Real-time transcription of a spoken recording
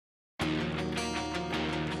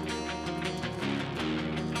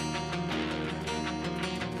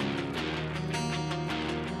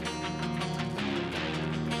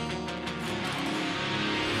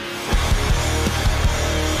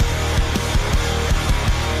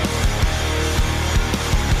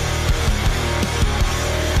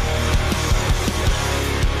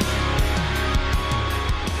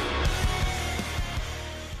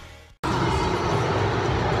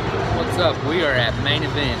main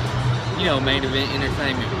event. You know, main event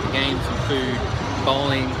entertainment, games and food,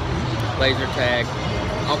 bowling, laser tag,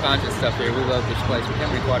 all kinds of stuff here. We love this place. We come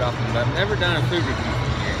here quite often, but I've never done a food review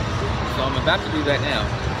from here. So I'm about to do that now.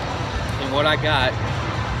 And what I got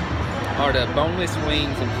are the boneless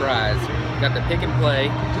wings and fries. Got the pick and play.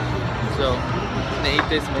 So I'm gonna eat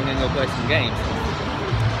this and we're gonna go play some games.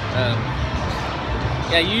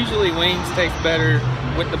 Yeah, usually wings taste better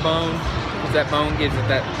with the bone, because that bone gives it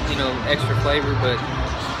that, you know, extra flavor, but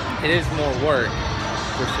it is more work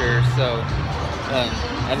for sure. So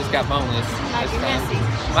I just got boneless. Might be messy.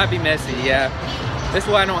 Might be messy, yeah. This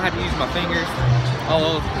way I don't have to use my fingers.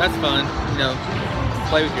 Although that's fun, you know,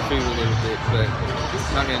 play with your food a little bit, but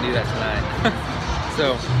I'm not gonna do that tonight.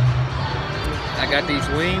 So I got these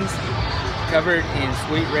wings covered in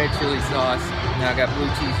sweet red chili sauce. Now I got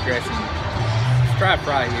blue cheese dressing. Let's try a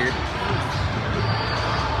fry here.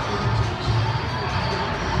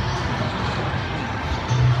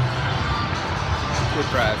 Good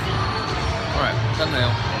fries. Alright,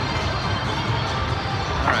 thumbnail.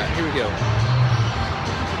 Alright, here we go.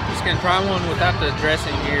 Just gonna try one without the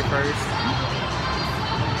dressing here first.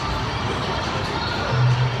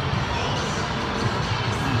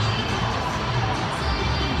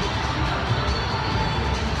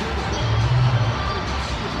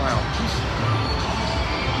 Wow.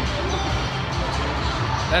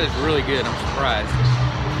 That is really good. I'm surprised.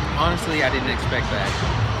 Honestly, I didn't expect that.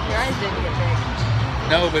 Your eyes didn't get big.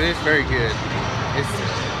 No, but it's very good. It's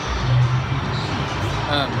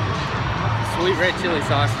sweet red chili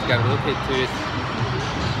sauce has got a little kick to it,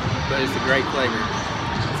 but it's a great flavor.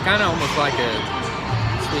 It's kind of almost like a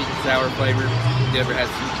sweet and sour flavor. If you ever had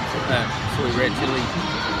sweet red chili.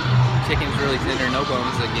 Chicken's really tender, no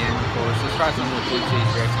bones again, of course. Let's try some with blue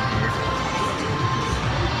cheese dressing here.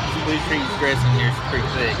 This blue cheese dressing here is pretty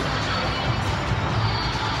thick.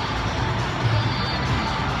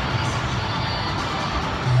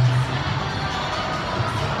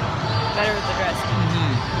 Better with the dressing.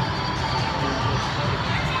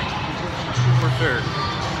 For sure.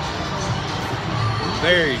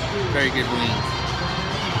 Very, very good wings.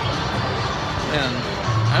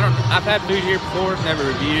 I've had food here before, never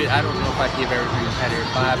reviewed it. I don't know if I'd give everything I've had here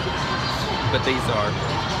a 5, but these are.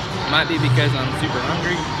 Might be because I'm super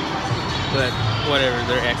hungry, but whatever,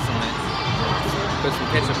 they're excellent. Put some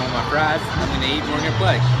ketchup on my fries. I'm gonna eat and we're gonna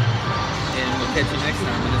play. And we'll catch you next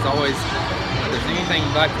time. And as always, if there's anything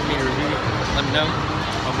you'd like for me to review, let me know.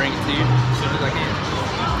 I'll bring it to you as soon as I can.